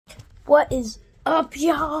What is up,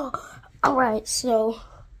 y'all? Alright, so,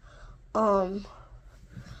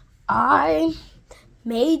 I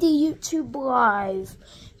made a YouTube live,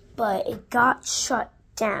 but it got shut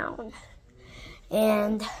down.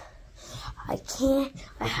 And I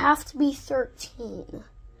have to be 13.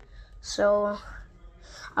 So,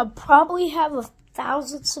 I'll probably have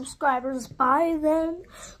 1,000 subscribers by then.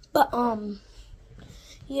 But,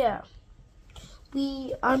 yeah.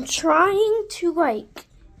 I'm trying to,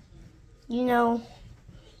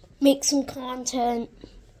 make some content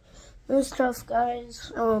and stuff,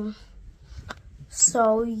 guys.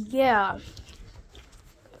 So, yeah.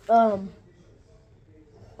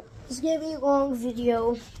 It's gonna be a long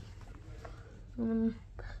video. I'm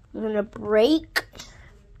gonna break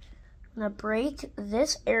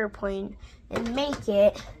this airplane and make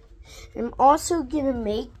it. And I'm also gonna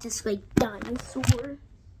make this, dinosaur.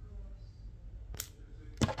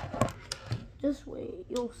 Just wait,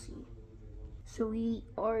 you'll see. So we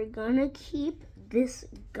are gonna keep this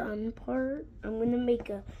gun part. I'm gonna make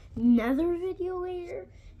another video later,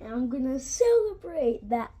 and I'm gonna celebrate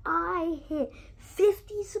that I hit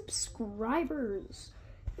 50 subscribers.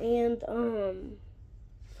 And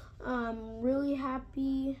I'm really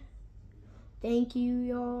happy. Thank you,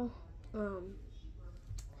 y'all.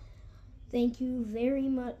 Thank you very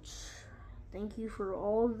much. Thank you for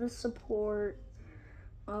all the support.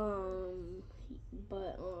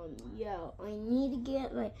 Yeah, I need to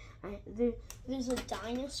get, there's a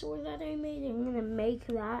dinosaur that I made. I'm gonna make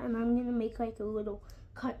that, and I'm gonna make, a little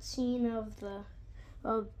cutscene of the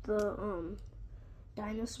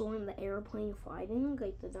dinosaur and the airplane fighting.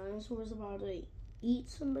 The dinosaur's about to eat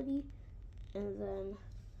somebody, and then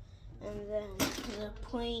the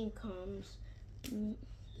plane comes.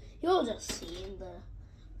 You'll just see in the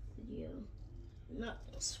video. I'm not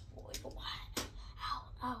gonna spoil it.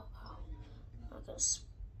 Ow. I'm not gonna spoil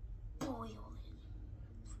it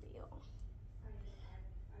for y'all.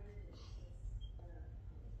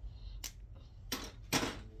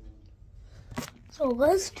 So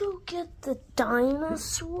let's go get the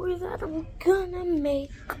dinosaur that I'm gonna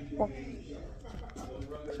make.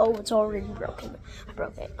 Oh, it's already broken. I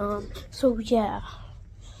broke it. So yeah.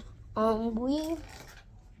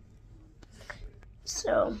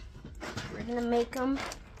 So we're gonna make them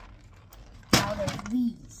out of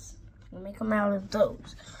these. We'll make them out of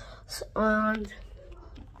those. So, and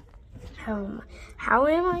how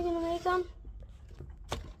am I gonna make them?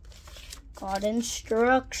 Got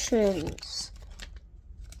instructions.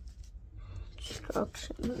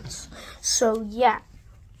 So yeah.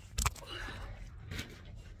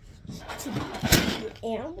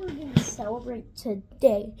 And we're gonna celebrate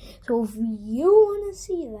today. So if you wanna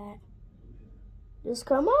see that, just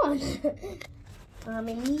come on. I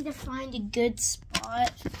need to find a good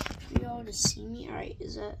spot for y'all to see me. Alright,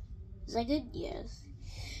 is that good? Yes.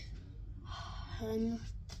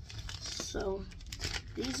 So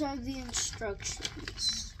these are the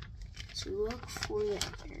instructions to look for the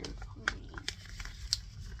airplane.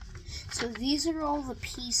 So these are all the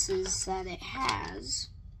pieces that it has.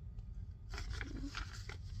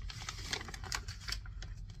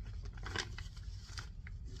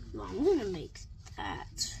 Well, I'm gonna make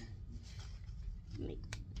that.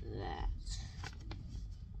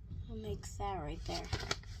 I'll make that right there.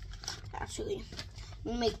 Actually,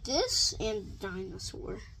 I'm gonna make this and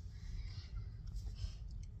dinosaur.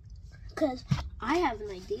 Because I have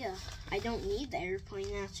an idea. I don't need the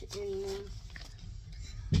airplane anymore.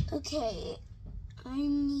 Okay,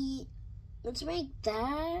 let's make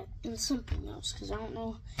that and something else. Because I don't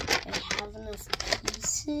know if I have enough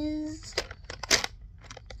pieces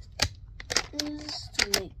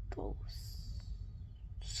to make both.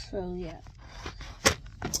 So yeah.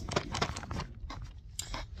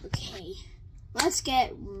 Okay, let's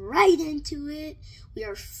get right into it. We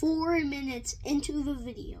are 4 minutes into the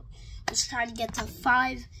video. Let's try to get to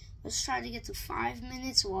 5. Let's try to get to 5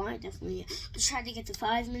 minutes. Well, let's try to get to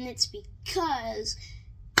 5 minutes, because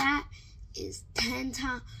that is 10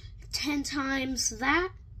 times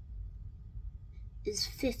that is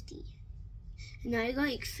 50. And I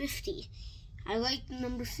like 50. I like the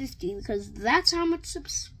number 50 because that's how much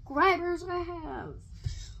subscribers I have.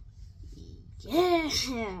 Yeah.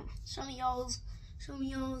 Show me y'all's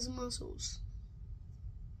muscles.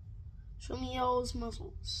 Show me y'all's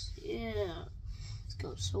muscles. Yeah. Let's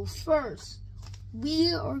go. So first,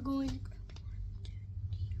 we are going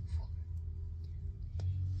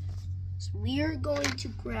to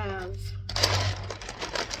grab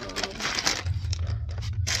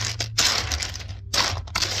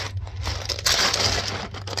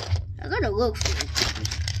I gotta look for it.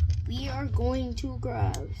 We are going to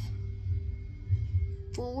grab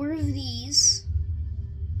 4 of these.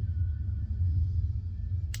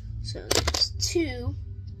 So there's 2.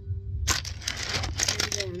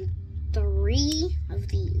 And then 3 of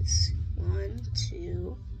these. 1,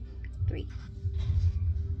 2, 3.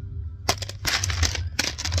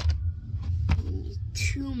 We need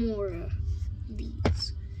 2 more of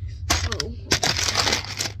these. So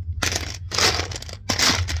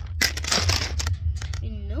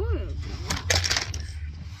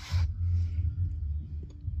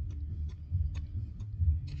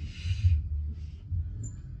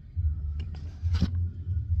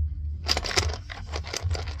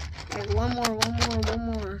one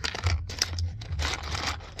more.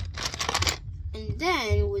 And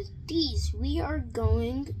then with these, we are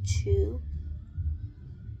going to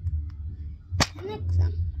connect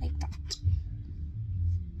them like that.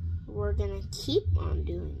 We're gonna keep on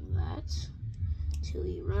doing that till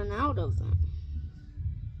we run out of them.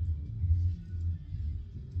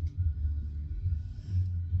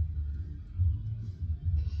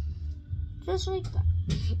 Just like that.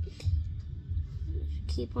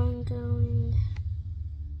 Keep on going.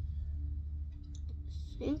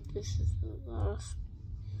 I think this is the last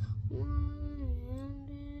one.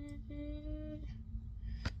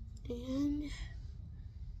 And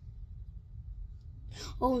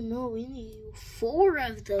oh no, we need 4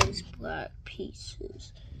 of those black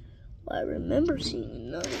pieces. Well, I remember seeing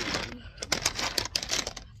another one.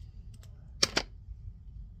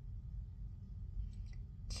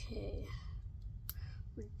 Okay.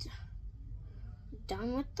 We're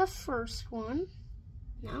done with the first one.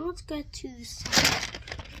 Now let's get to the second.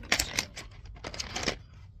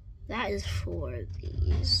 That is 4 of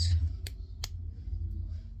these.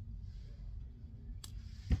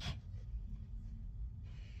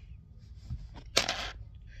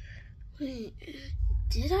 Wait,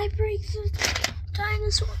 did I break the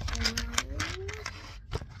dinosaur?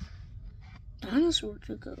 Dinosaur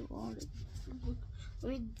took a lot of.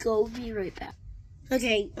 Let me go. Be right back.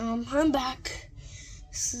 Okay, I'm back.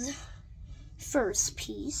 This is the first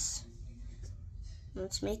piece.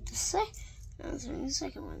 Let's make the second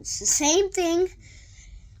one. It's the same thing.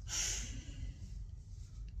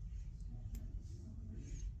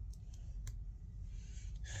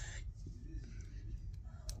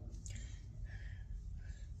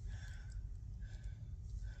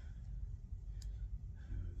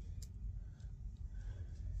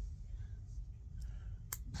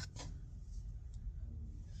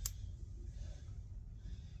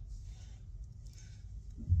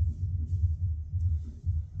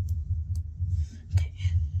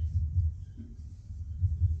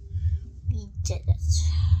 Did it.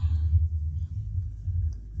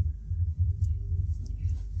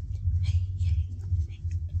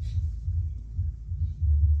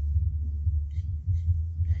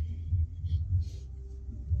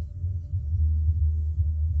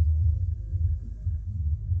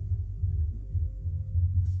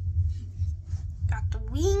 Got the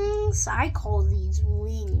wings. I call these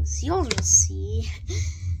wings. You'll just see.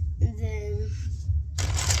 And then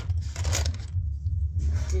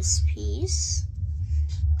this piece.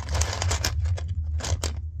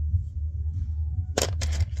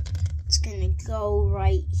 It's gonna go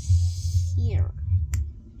right here.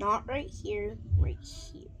 Not right here, right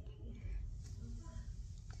here.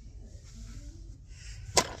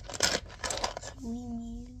 So we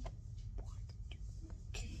need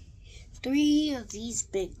 3 of these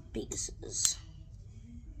big pieces.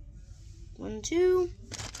 1, 2.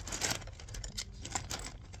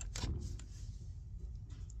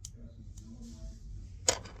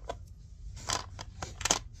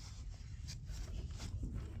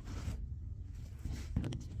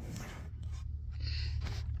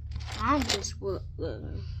 I'm just what 3.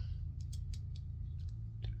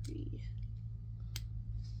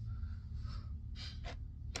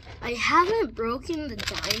 I haven't broken the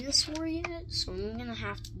dinosaur yet, so I'm gonna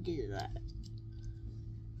have to do that.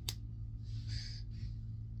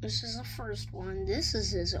 This is the first one. This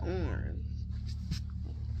is his arm.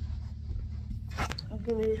 I'm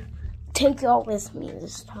gonna take y'all with me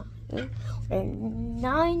this time. We're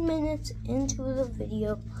 9 minutes into the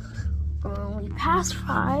video. We passed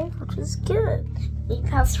 5, which is good. We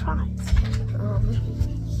passed 5.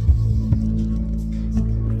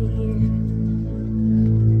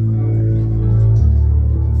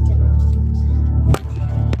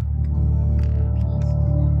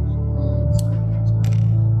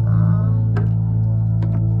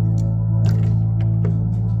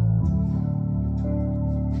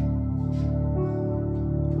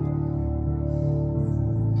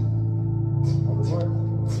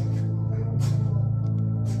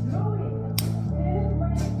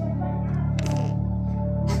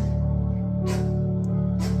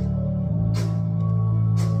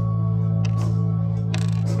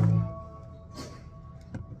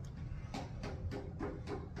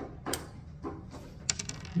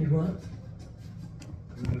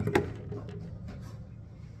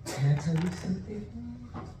 Can I tell you something?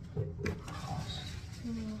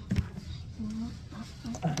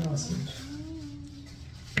 I lost it.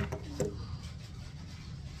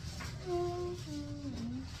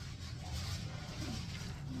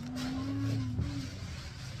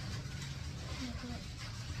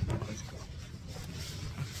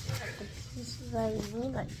 This is what I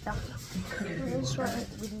mean by that. This is what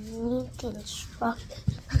we need to instruct.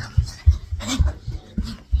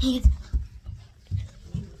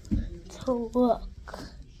 To look.